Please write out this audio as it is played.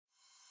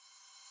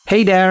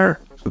Hey there!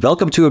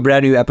 Welcome to a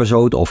brand new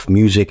episode of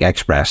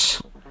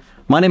Muzikxpress.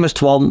 My name is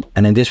Twan,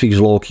 and in this week's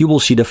vlog you will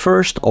see the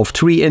first of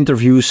 3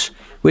 interviews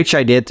which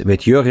I did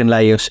with Jurgen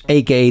Leyers,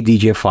 aka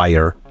DJ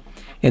Fire.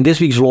 In this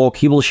week's vlog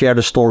he will share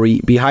the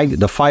story behind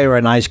the Fire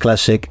and Ice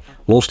classic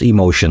Lost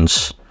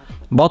Emotions.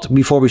 But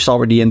before we start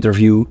with the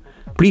interview,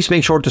 please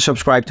make sure to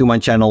subscribe to my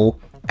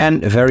channel,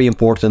 and very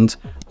important,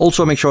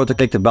 also make sure to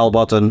click the bell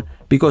button,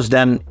 because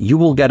then you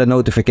will get a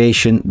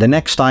notification the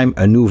next time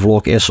a new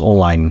vlog is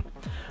online.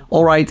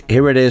 Alright,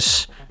 here it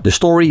is, the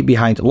story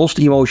behind Lost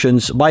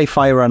Emotions by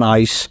Fire and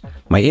Ice,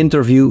 my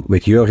interview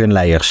with Jurgen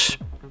Leyers.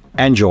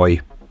 Enjoy!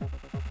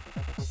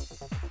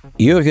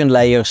 Jurgen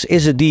Leyers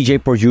is a DJ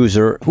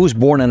producer who's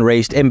born and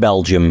raised in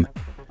Belgium.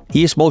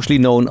 He is mostly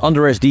known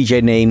under his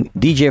DJ name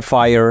DJ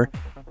Fire,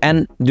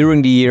 and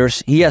during the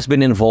years he has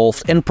been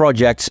involved in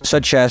projects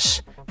such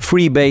as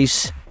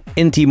Freebase,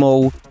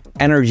 Intimo,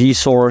 Energy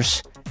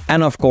Source,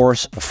 and of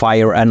course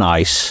Fire and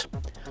Ice.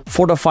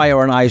 For the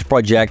Fire and Ice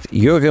project,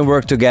 Jurgen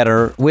worked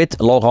together with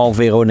Laurent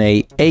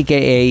Véronnez,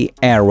 aka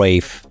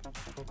Airwave.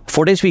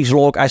 For this week's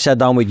vlog I sat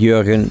down with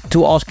Jurgen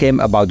to ask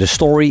him about the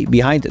story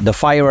behind the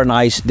Fire and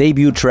Ice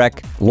debut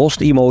track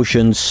Lost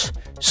Emotions,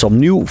 some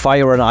new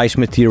Fire and Ice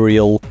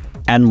material,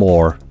 and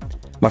more.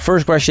 My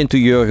first question to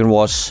Jurgen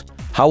was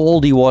how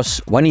old he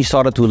was when he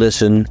started to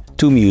listen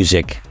to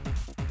music.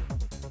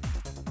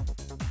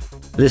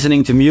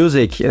 Listening to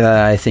music,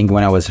 I think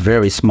when I was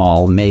very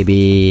small,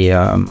 maybe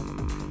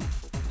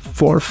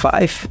 4 or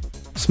 5.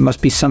 It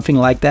must be something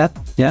like that,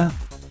 yeah.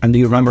 And do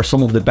you remember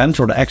some of the bands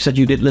or the acts that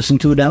you did listen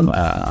to then?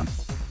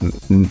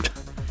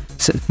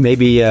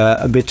 Maybe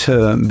a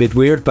bit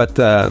weird, but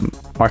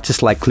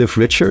artists like Cliff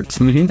Richard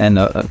and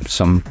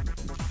some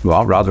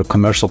rather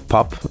commercial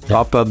pop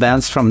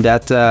bands from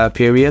that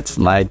period,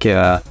 like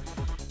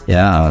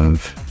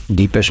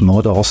Depeche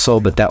Mode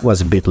also, but that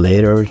was a bit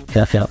later.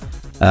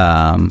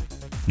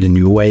 The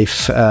new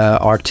wave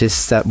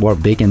artists that were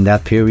big in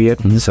that period.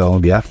 So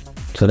yeah.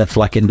 So that's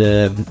like in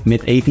the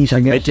mid-80s,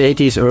 I guess?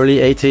 Mid-80s, early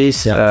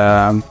 80s.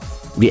 Yeah.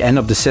 The end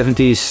of the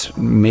 70s,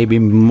 maybe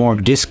more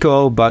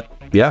disco, but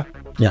yeah.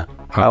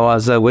 I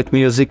was with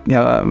music,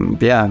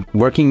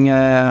 working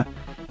and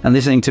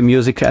listening to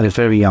music at a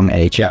very young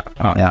age.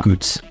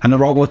 Good. And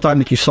around what time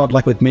did you start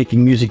with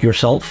making music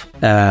yourself?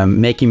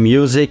 Making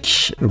music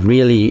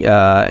really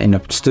in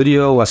a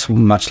studio was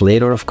much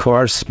later, of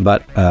course,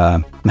 but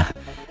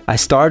I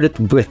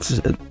started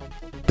with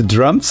the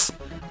drums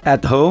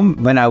at home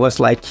when I was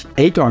like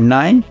 8 or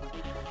 9.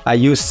 I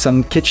used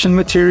some kitchen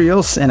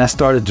materials and I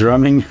started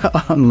drumming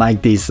on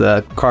like these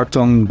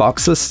carton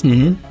boxes,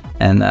 and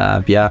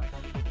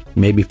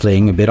maybe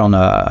playing a bit on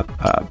a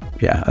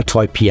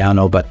toy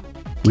piano, but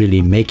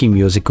really making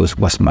music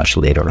was much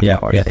later.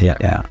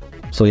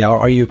 So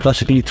are you a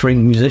classically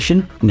trained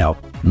musician? No,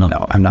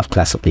 I'm not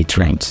classically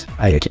trained.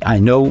 I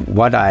know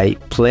what I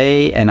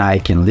play and I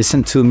can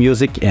listen to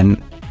music and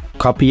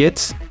copy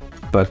it,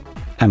 but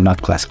I'm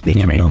not classically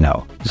trained,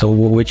 no. So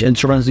which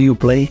instruments do you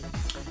play?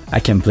 I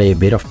can play a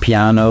bit of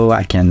piano,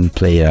 I can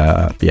play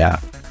a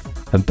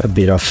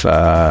bit of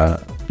a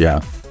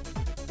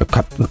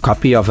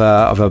copy of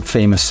a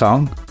famous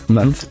song,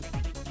 but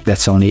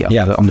that's only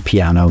on the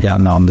piano,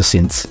 not on the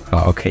synths.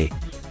 Oh, okay.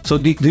 So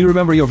do you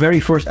remember your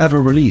very first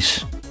ever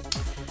release?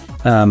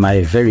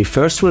 My very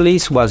first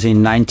release was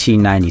in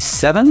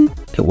 1997.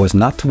 It was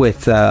not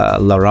with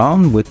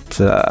Laurent,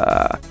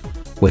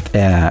 with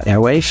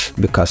Airwave,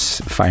 because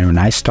Fire and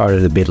Ice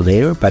started a bit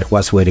later, but it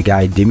was with a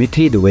guy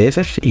Dimitri de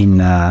Wever in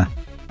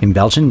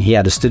Belgium. He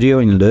had a studio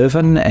in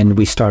Leuven and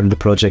we started the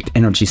project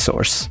Energy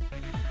Source.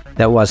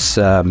 That was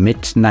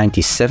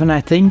mid-97, I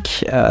think.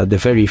 The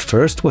very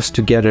first was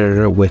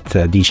together with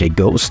DJ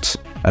Ghost,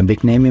 a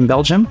big name in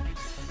Belgium.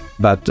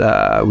 But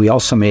we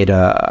also made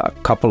a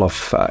couple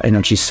of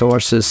energy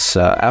sources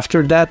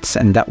after that,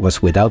 and that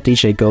was without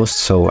DJ Ghost.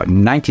 So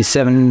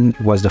 97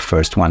 was the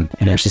first one,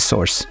 Energy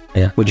Source,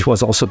 which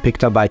was also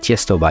picked up by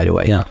Tiesto, by the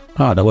way.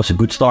 That was a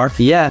good start.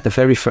 Yeah, the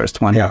very first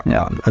one.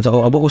 And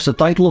so what was the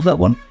title of that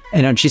one?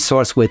 Energy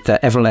Source with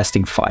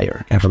Everlasting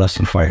Fire.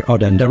 Everlasting Fire. Oh,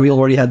 then we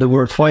already had the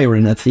word fire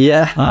in it.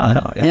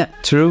 Yeah,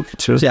 true.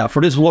 So,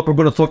 for this vlog we're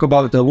going to talk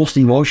about Lost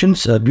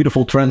Emotions, a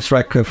beautiful trance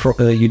track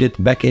you did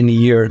back in the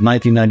year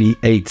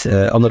 1998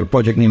 under the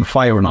project name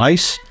Fire and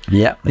Ice.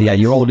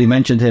 You already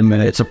mentioned him.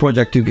 It's a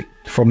project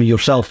from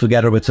yourself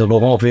together with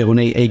Laurent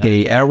Véronnez,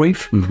 aka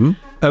Airwave.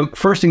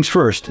 First things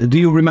first, do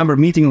you remember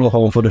meeting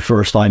Laurent for the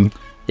first time?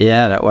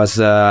 Yeah, that was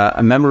a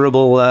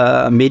memorable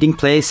meeting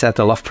place at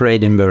the Love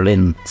Parade in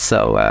Berlin.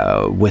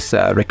 So with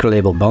record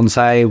label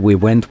Bonsai, we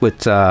went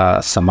with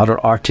some other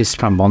artists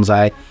from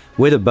Bonsai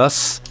with a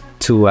bus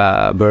to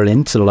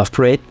Berlin, to the Love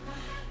Parade.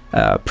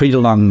 Pretty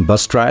long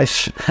bus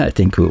drive. I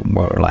think we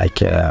were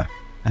like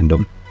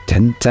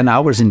 10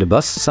 hours in the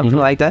bus, something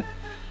like that.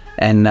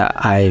 And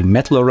I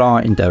met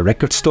Laurent in the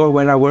record store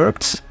where I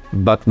worked,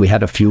 but we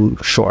had a few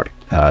short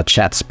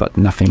chats, but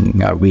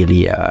nothing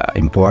really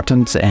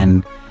important.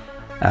 And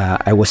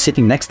I was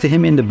sitting next to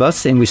him in the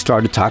bus and we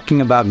started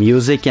talking about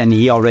music, and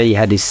he already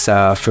had his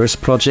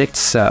first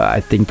projects.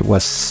 I think it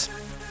was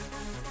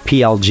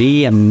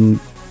PLG and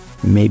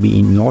maybe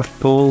in North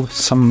Pole,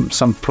 some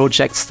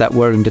projects that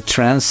were in the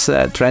trance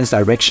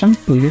direction.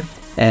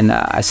 And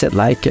I said,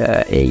 like,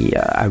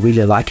 I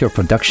really like your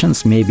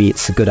productions. Maybe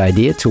it's a good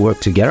idea to work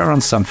together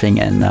on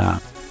something. And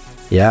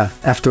yeah,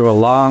 after a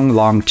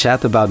long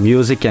chat about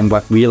music and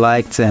what we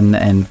liked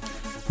and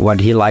what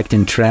he liked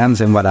in trance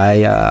and what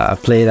I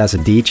played as a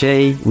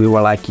DJ, we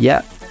were like,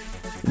 yeah,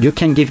 you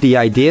can give the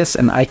ideas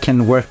and I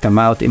can work them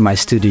out in my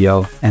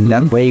studio. And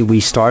that way we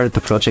started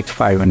the project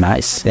Fire and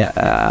Ice.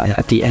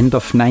 At the end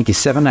of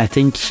 '97, I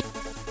think,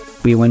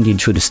 we went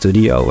into the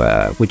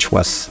studio, which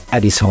was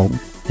at his home.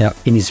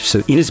 In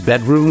his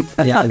bedroom.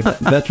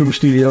 Bedroom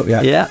studio.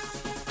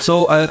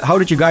 So how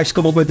did you guys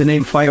come up with the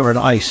name Fire and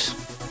Ice?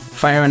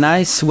 Fire and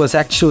Ice was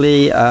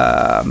actually,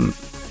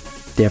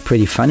 they're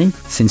pretty funny,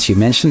 since you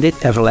mentioned it.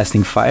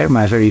 Everlasting Fire,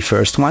 my very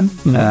first one.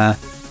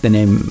 The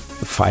name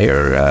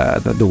Fire,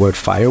 the word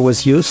Fire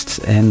was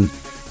used, and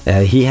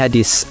he had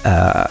this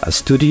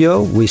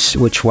studio,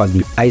 which was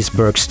the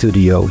Iceberg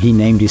Studio. He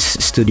named his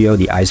studio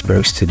the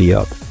Iceberg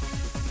Studio.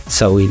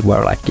 So we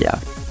were like, yeah,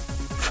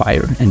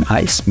 Fire and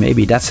Ice,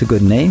 maybe that's a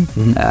good name.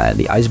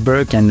 The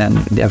Iceberg and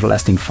then the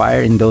Everlasting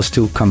Fire, and those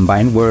two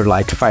combined were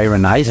like Fire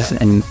and Ice,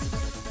 and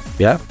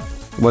yeah,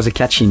 it was a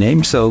catchy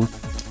name. So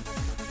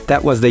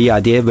that was the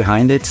idea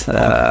behind it.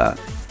 A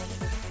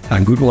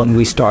good one.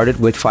 We started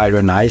with Fire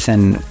and Ice,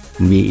 and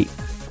the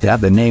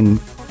name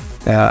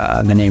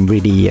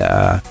really,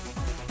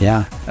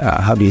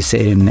 how do you say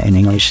it in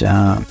English?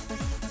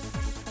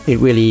 It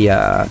really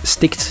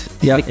sticked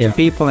to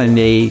people, and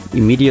they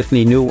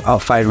immediately knew, oh,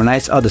 Fire and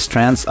Ice, oh, the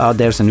Strands, oh,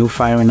 there's a new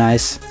Fire and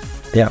Ice.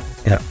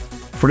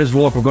 For this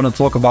vlog, we're going to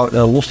talk about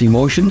Lost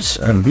Emotions.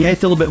 Can you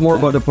tell a bit more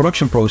about the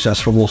production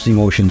process for Lost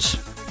Emotions?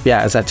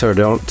 Yeah, as I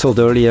told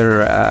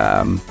earlier,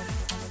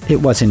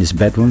 it was in his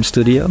bedroom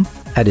studio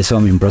at his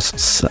home in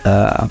Brussels.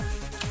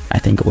 I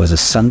think it was a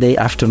Sunday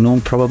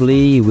afternoon,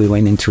 probably. We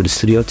went into the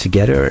studio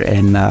together,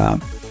 and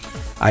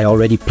I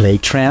already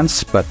played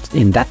trance, but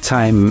in that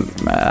time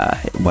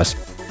it was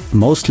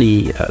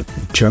mostly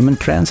German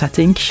trance, I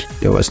think.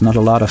 There was not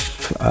a lot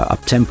of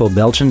up-tempo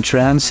Belgian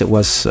trance. It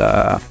was,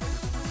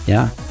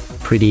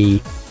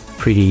 pretty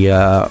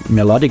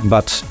melodic,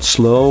 but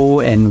slow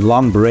and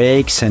long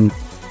breaks, and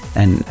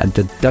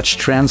the Dutch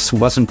trance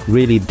wasn't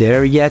really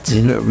there yet.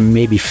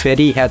 Maybe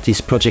Freddy had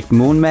this project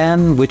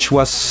Moonman, which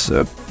was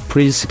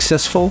pretty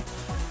successful,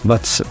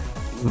 but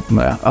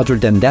other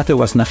than that, there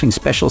was nothing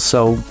special.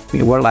 So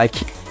we were like,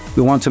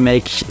 we want to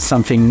make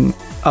something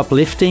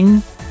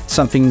uplifting,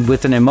 something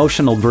with an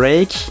emotional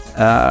break,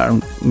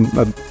 a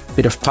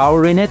bit of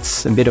power in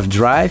it, a bit of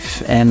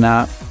drive, and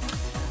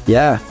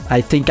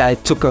I think I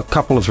took a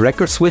couple of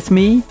records with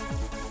me,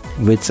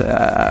 with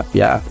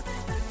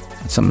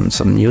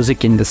some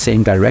music in the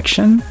same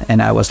direction,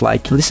 and I was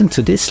like, listen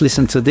to this,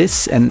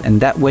 and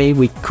that way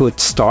we could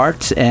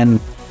start. And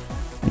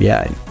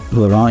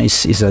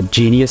Laurent is a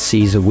genius.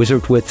 He's a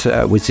wizard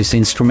with his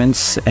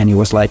instruments, and he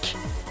was like,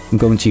 I'm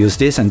going to use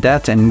this and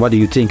that, and what do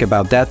you think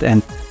about that?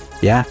 And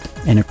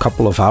in a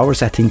couple of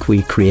hours, I think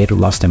we created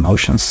Lost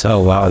Emotions.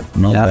 So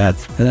not bad.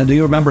 And do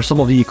you remember some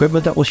of the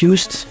equipment that was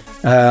used?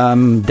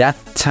 That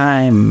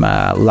time,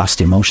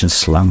 Lost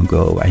Emotions, long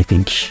ago, I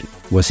think,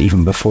 was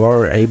even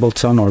before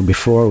Ableton or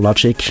before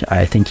Logic.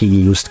 I think he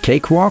used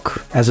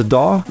Cakewalk as a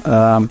DAW.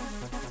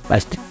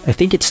 I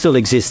think it still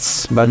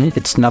exists, but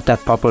it's not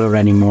that popular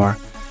anymore.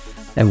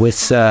 And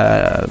with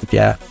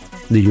the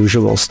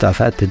usual stuff,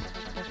 the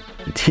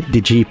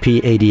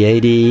GP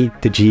 8080,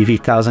 the GV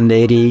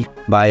 1080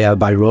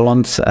 by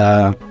Roland,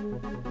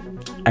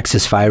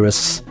 Access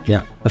Virus,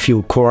 a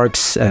few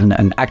Korgs, and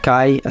an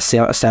a.k.a, a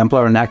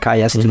sampler, an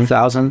a.k.a.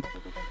 S2000,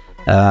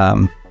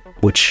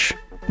 which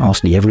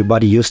mostly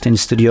everybody used in the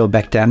studio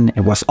back then.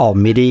 It was all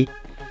MIDI,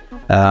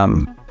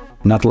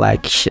 not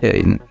like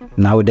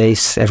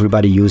nowadays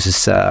everybody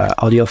uses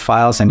audio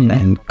files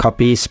and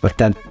copies, but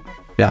then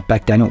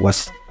back then it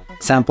was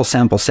sample,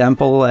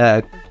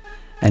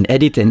 and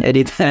edit, and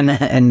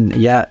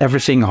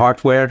everything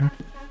hardware.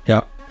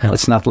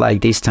 It's not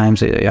like these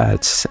times.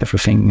 It's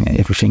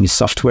everything is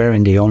software,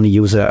 and they only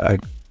use a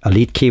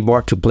lead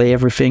keyboard to play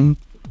everything.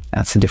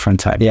 That's a different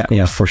type.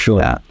 Yeah, for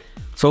sure.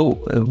 So,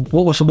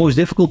 what was the most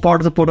difficult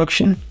part of the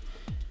production?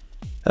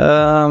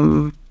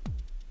 The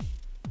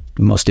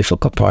most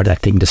difficult part, I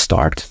think, the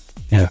start.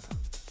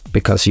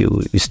 Because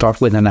you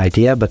start with an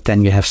idea, but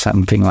then you have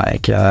something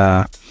like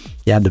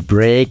the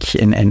break,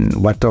 and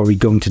what are we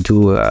going to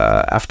do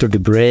after the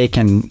break,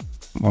 and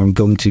are we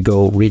going to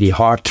go really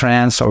hard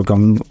trance, or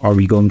are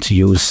we going to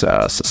use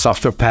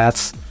softer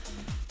pads?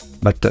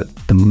 But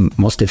the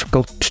most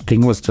difficult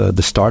thing was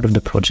the start of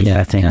the project,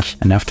 I think.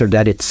 And after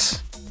that,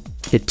 it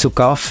took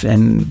off,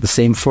 and the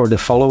same for the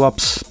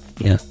follow-ups.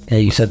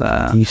 You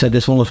said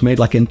this one was made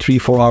like in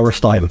 3-4 hours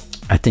time.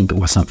 I think it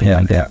was something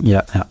like that.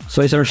 Yeah.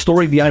 So is there a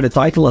story behind the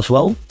title as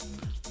well?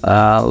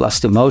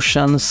 Lost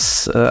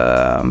Emotions.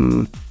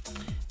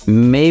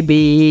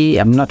 Maybe,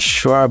 I'm not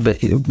sure,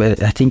 but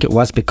I think it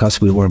was because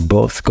we were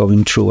both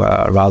going through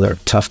a rather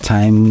tough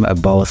time,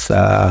 both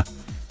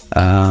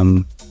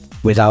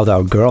without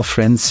our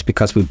girlfriends,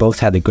 because we both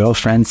had the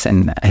girlfriends,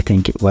 and I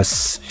think it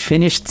was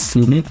finished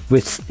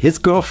with his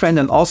girlfriend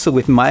and also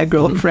with my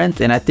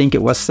girlfriend, and I think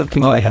it was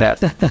something like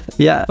that.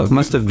 Yeah, it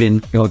must have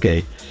been.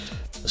 Okay.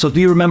 So do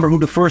you remember who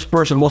the first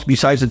person was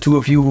besides the two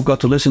of you who got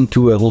to listen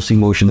to Lost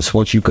Emotions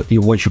once you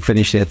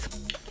finished it?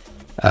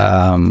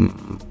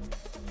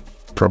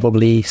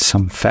 Probably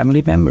some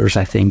family members,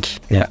 I think.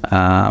 Yeah.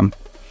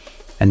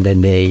 And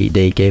then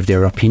they gave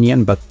their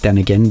opinion, but then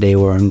again they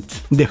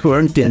weren't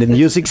in the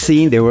music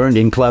scene, they weren't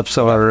in clubs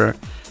or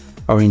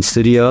in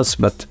studios.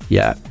 But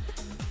yeah,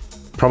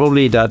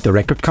 probably the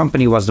record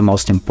company was the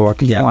most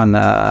important one,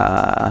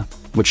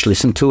 which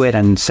listened to it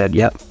and said,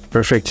 yeah,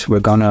 perfect, we're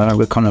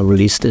gonna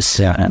release this.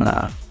 Yeah. And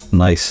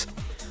nice.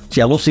 So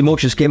yeah, Lost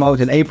Emotions came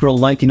out in April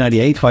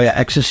 1998 via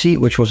Ecstasy,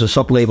 which was a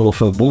sub-label of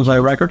Bonsai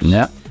Records.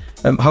 Yeah.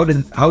 How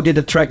did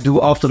the track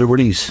do after the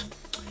release?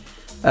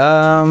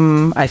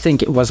 I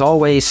think it was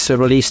always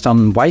released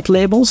on white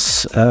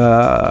labels,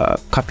 300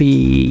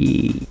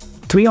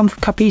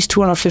 copies,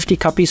 250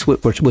 copies,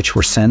 which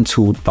were sent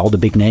to all the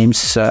big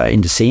names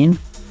in the scene.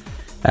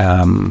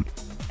 And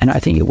I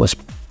think it was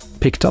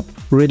picked up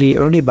really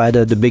early by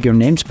the bigger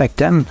names back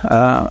then.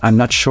 I'm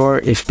not sure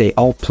if they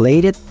all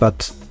played it,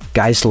 but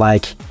guys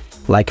like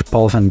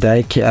Paul van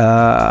Dyk,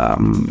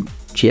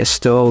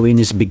 Tiesto in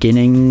his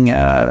beginning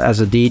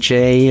as a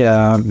DJ,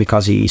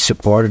 because he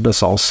supported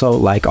us also,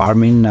 like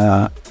Armin,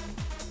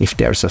 if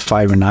there's a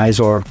Fire and Ice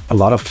or a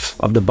lot of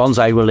the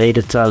Bonsai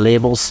related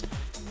labels,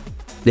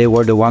 they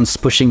were the ones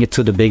pushing it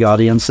to the big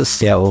audiences.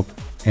 So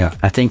yeah,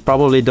 I think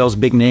probably those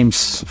big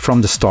names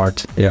from the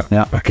start.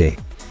 Yeah. Okay.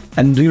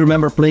 And do you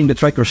remember playing the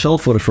track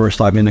yourself for the first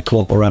time in a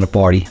club or at a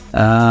party?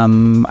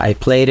 I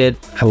played it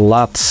a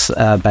lot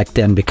back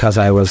then, because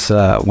I was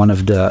one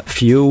of the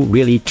few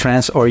really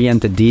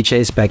trance-oriented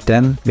DJs back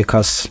then,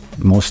 because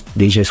most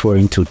DJs were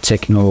into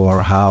techno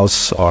or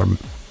house or,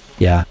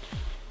 yeah.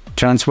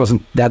 Trance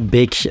wasn't that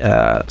big,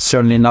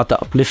 certainly not the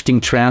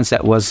uplifting trance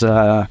that was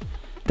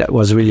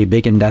really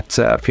big in that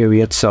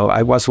period. So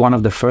I was one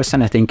of the first,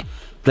 and I think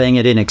playing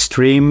it in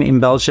Extreme in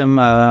Belgium,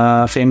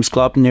 famous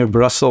club near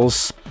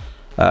Brussels.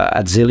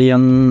 At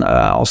Zillion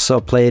also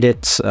played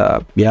it.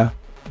 Yeah,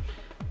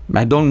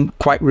 I don't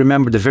quite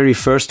remember the very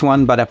first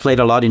one, but I played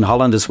a lot in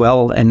Holland as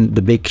well, and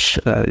the big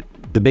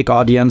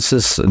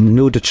audiences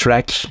knew the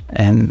track,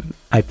 and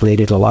I played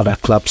it a lot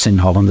at clubs in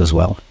Holland as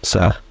well.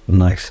 So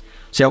nice.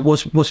 So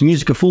was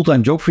music a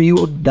full-time job for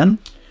you then?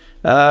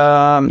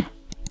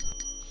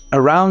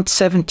 Around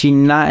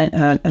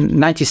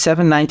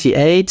 97,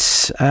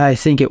 98, I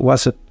think it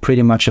was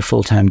pretty much a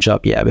full-time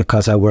job, yeah,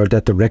 because I worked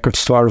at the record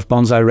store of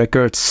Bonsai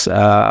Records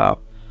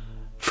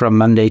from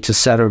Monday to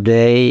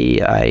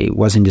Saturday. I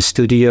was in the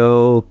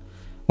studio.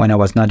 When I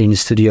was not in the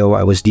studio,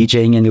 I was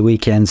DJing in the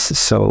weekends,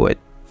 so it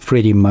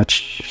pretty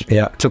much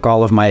took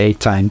all of my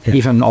time,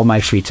 even all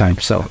my free time.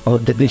 So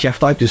did you have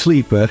time to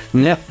sleep?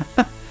 Yeah.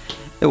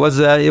 It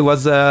was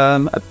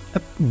a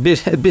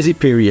busy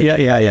period.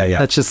 Yeah.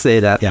 Let's just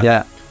say that.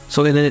 Yeah.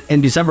 So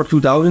in December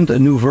 2000, a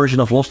new version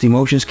of Lost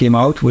Emotions came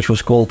out, which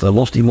was called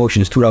Lost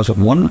Emotions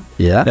 2001.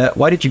 Yeah.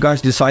 Why did you guys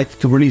decide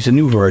to release a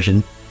new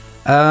version?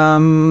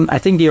 I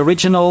think the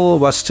original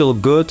was still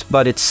good,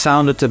 but it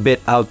sounded a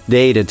bit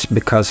outdated,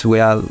 because we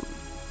are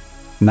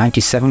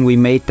 97 we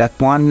made that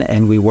one,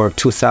 and we were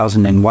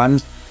 2001.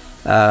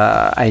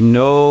 I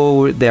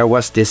know there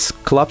was this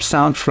club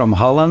sound from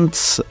Holland,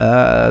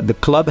 the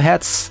club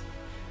heads.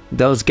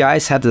 Those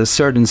guys had a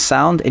certain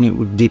sound, and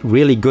it did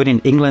really good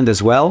in England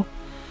as well.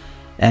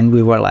 And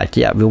we were like,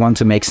 yeah, we want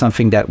to make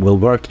something that will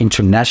work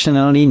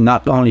internationally,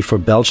 not only for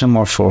Belgium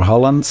or for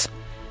Holland.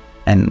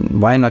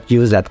 And why not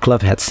use that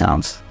club head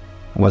sound?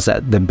 Was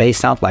that the bass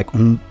sound, like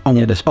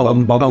this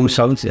boom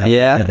sounds?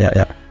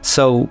 Yeah.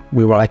 So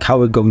we were like, how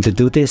are we going to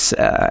do this?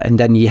 And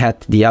then you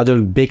had the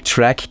other big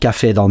track,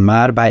 Café Del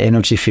Mar by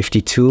Energy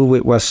 52.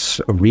 It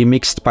was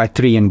remixed by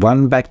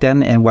 3-in-1 back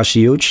then and was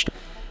huge.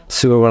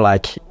 So we were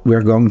like,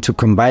 we're going to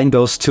combine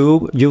those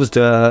two, use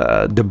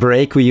the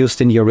break we used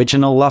in the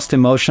original Lost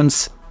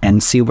Emotions,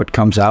 and see what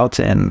comes out.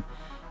 And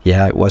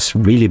yeah, it was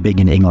really big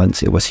in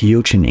England. It was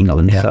huge in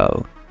England. Yeah.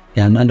 So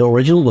yeah, and the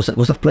original, was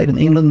that played in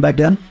England back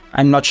then?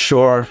 I'm not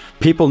sure.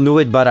 People knew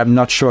it, but I'm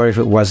not sure if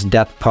it was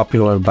that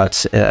popular.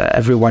 But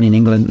everyone in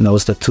England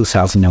knows the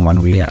 2001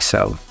 remix. Yeah.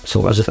 So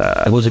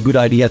it was a good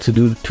idea to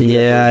do.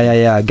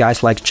 Yeah.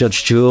 Guys like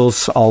Judge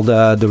Jules, all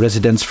the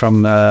residents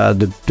from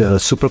the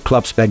super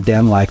clubs back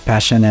then, like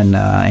Passion and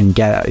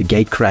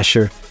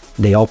Gatecrasher,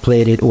 they all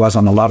played it. It was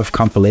on a lot of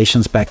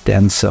compilations back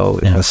then. So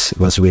it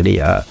was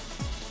really, I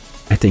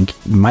think,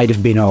 might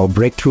have been a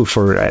breakthrough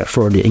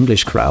for the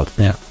English crowd.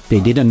 Yeah. They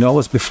didn't know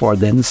us before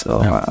then,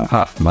 so...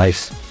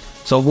 Nice.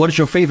 So what is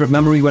your favorite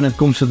memory when it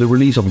comes to the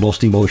release of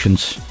Lost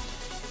Emotions?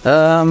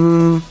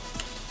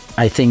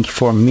 I think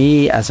for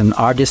me as an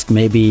artist,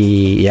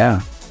 maybe,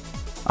 a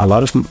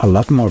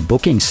lot more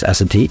bookings as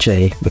a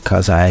DJ,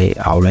 because I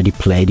already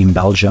played in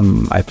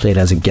Belgium. I played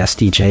as a guest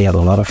DJ at a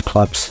lot of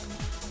clubs,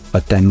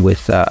 but then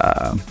with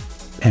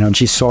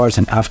Energy Source,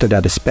 and after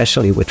that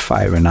especially with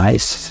Fire and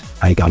Ice,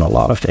 I got a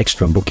lot of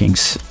extra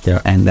bookings.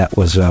 Yeah. And that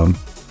was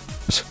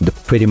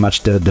pretty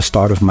much the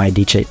start of my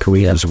DJ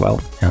career as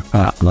well.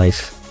 Yeah.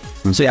 Nice.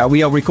 So yeah,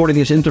 we are recording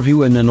this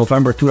interview in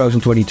November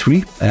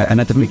 2023,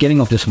 and at the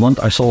beginning of this month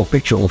I saw a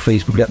picture on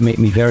Facebook that made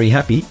me very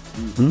happy.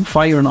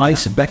 Fire and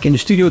Ice back in the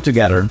studio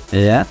together.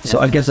 Yeah. So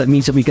I guess that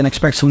means that we can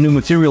expect some new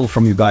material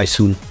from you guys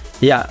soon.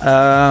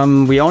 Yeah,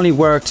 we only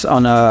worked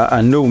on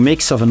a new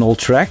mix of an old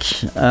track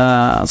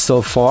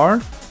so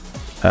far.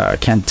 I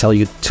can't tell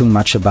you too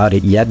much about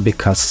it yet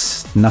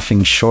because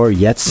nothing's sure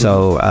yet.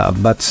 So,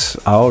 but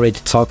I already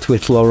talked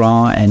with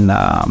Laurent, and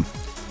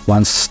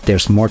once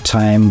there's more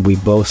time, we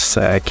both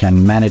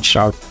can manage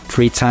our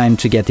free time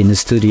to get in the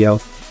studio.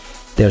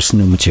 There's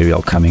new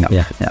material coming up.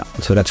 Yeah.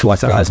 So that's what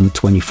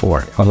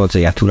 2024. I would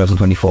say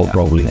 2024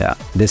 probably. Yeah.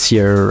 This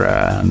year,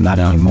 not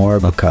anymore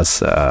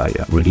because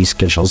release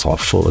schedules are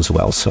full as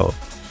well. So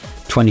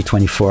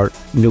 2024,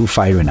 new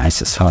Fire and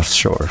Ice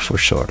for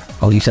sure.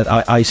 Oh, you said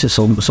Ice,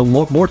 so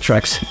more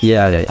tracks.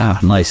 Yeah.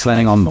 Nice.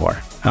 Planning on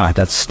more.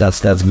 That's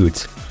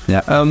good.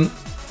 Yeah.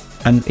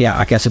 And yeah,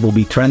 I guess it will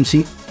be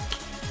trancey.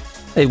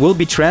 It will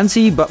be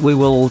trancey, but we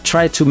will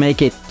try to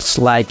make it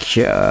like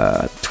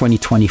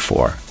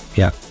 2024.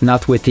 Yeah.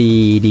 Not with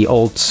the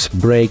old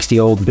breaks, the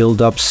old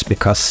build-ups,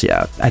 because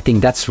I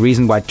think that's the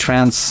reason why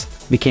trance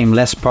became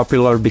less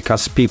popular,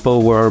 because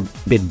people were a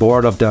bit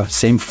bored of the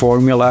same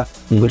formula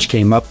which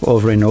came up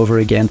over and over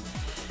again.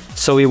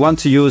 So we want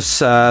to use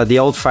the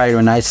old Fire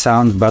and Ice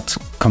sound, but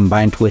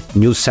combined with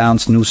new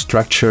sounds, new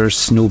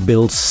structures, new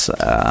builds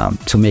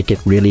to make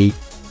it really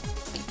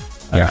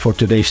for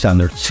today's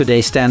standards.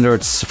 Today's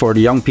standards for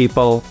the young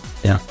people.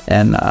 Yeah.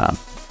 And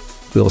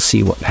we'll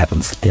see what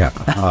happens. Yeah.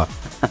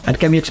 And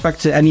can we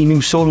expect any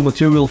new solo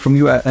material from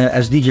you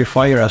as DJ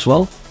Fire as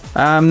well?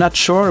 I'm not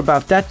sure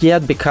about that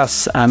yet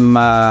because I'm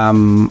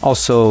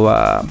also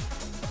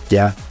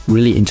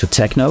really into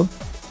techno.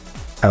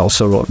 I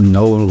also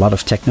know a lot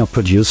of techno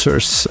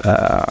producers.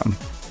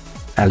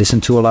 I listen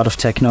to a lot of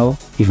techno,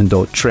 even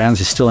though trance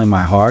is still in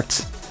my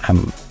heart.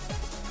 I'm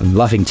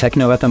loving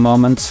techno at the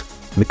moment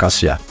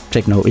because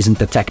techno isn't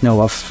the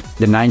techno of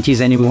the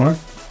 90s anymore.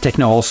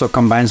 Techno also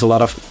combines a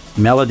lot of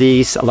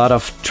melodies, a lot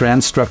of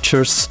trance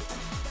structures.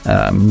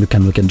 You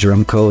can look at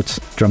drum code.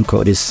 Drum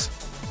code is,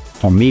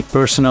 for me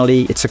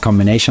personally, it's a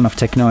combination of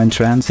techno and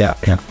trance. Yeah.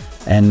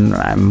 And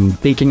I'm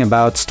thinking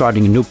about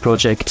starting a new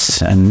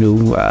project, a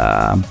new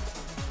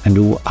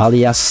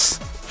alias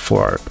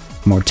for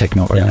more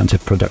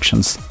techno-oriented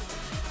productions.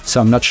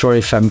 So I'm not sure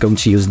if I'm going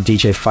to use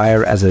DJ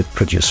Fire as a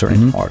producer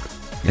anymore.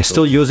 I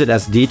still use it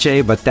as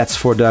DJ, but that's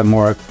for the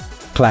more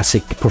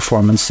classic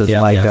performances, the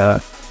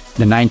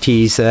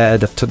 90s,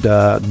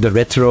 the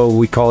retro,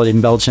 we call it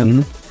in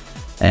Belgium.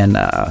 And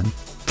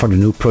for the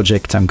new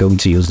project, I'm going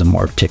to use the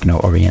more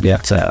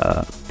techno-oriented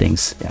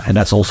things. Yeah. And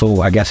that's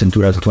also, I guess, in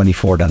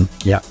 2024 then.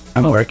 Yeah,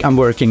 I'm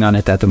working on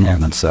it at the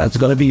moment. So it's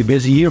going to be a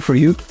busy year for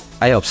you.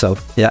 I hope so.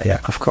 Yeah,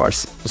 of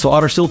course. So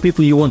are there still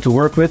people you want to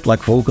work with,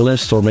 like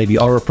vocalists or maybe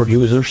other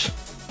producers?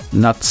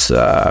 Not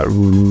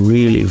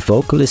really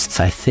vocalists,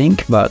 I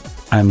think, but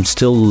I'm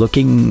still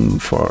looking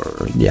for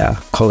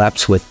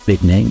collabs with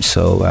big names.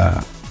 So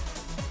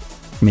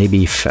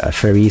maybe if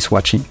Ferry is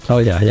watching. Oh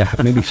yeah.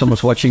 Maybe if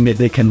someone's watching,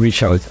 they can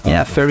reach out.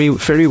 Yeah,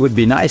 Ferry would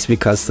be nice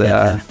because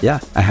I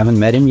haven't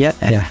met him yet.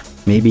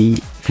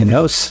 Maybe, who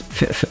knows?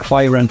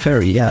 Fire and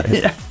Ferry.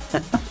 Yeah.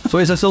 So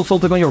is there still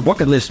something on your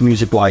bucket list,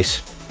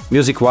 music-wise?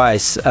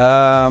 Music-wise,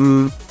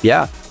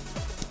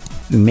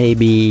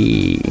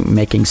 maybe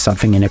making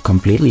something in a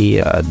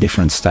completely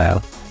different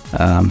style.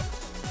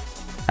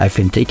 I've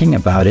been thinking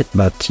about it,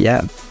 but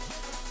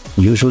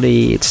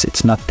usually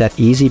it's not that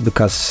easy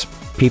because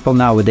people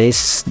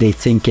nowadays, they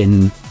think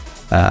in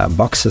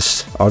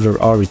boxes,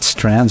 or it's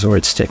trance, or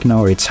it's techno,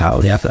 or it's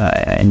house.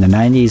 In the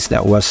 90s,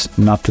 that was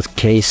not the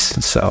case.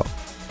 So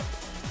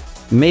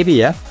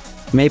maybe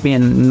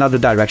in another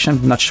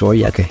direction. Not sure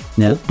yet. Okay.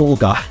 No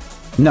polka.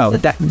 No,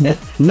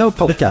 no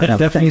polka. No.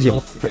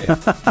 Definitely.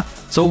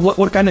 So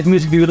what kind of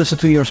music do you listen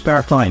to in your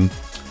spare time?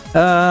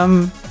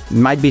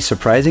 Might be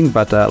surprising,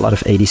 but a lot of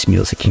 80s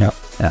music.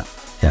 Yeah.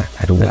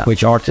 I don't know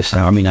which artists.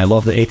 I mean, I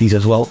love the 80s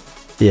as well.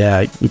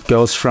 Yeah, it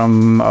goes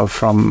from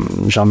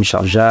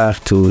Jean-Michel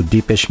Jarre to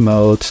Depeche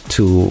Mode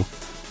to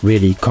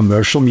really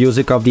commercial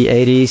music of the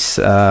 80s,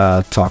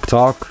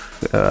 Talk,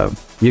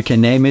 you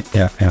can name it.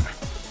 Yeah.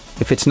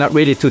 If it's not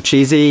really too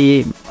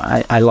cheesy,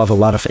 I love a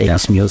lot of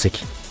 80s music.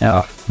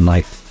 Yeah,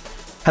 nice.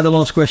 And the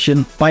last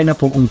question,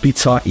 pineapple on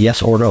pizza,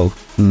 yes or no?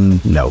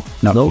 No,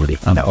 not really.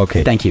 No,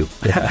 okay. Thank you.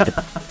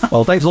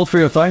 Well, thanks a lot for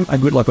your time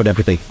and good luck with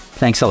everything.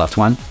 Thanks a lot,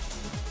 Juan.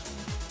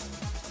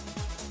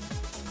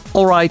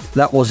 Alright,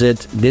 that was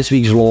it, this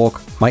week's vlog,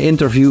 my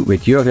interview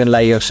with Jurgen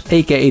Leyers,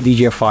 a.k.a.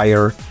 DJ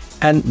Fire,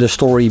 and the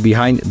story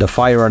behind the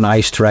Fire and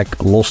Ice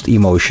track Lost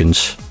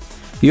Emotions.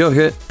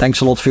 Jurgen,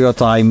 thanks a lot for your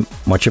time,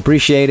 much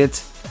appreciated.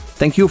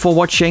 Thank you for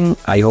watching,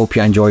 I hope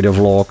you enjoyed the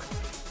vlog.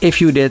 If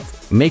you did,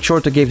 make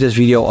sure to give this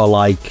video a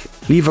like,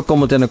 leave a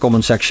comment in the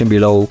comment section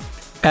below,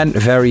 and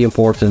very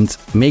important,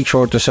 make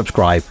sure to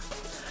subscribe.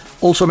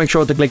 Also make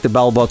sure to click the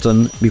bell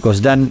button,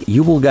 because then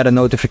you will get a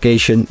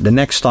notification the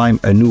next time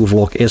a new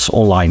vlog is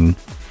online.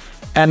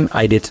 And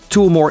I did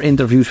 2 more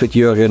interviews with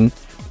Jurgen.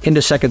 In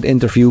the second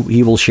interview,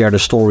 he will share the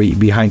story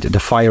behind the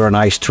Fire and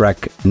Ice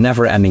track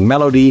Never Ending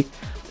Melody.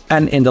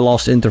 And in the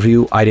last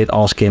interview, I did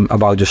ask him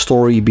about the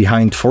story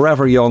behind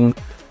Forever Young,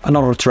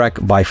 another track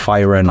by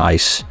Fire and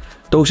Ice.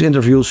 Those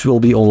interviews will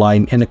be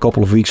online in a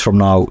couple of weeks from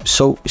now,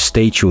 so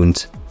stay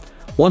tuned.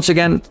 Once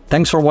again,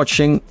 thanks for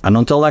watching, and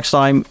until next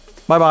time,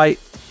 bye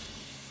bye.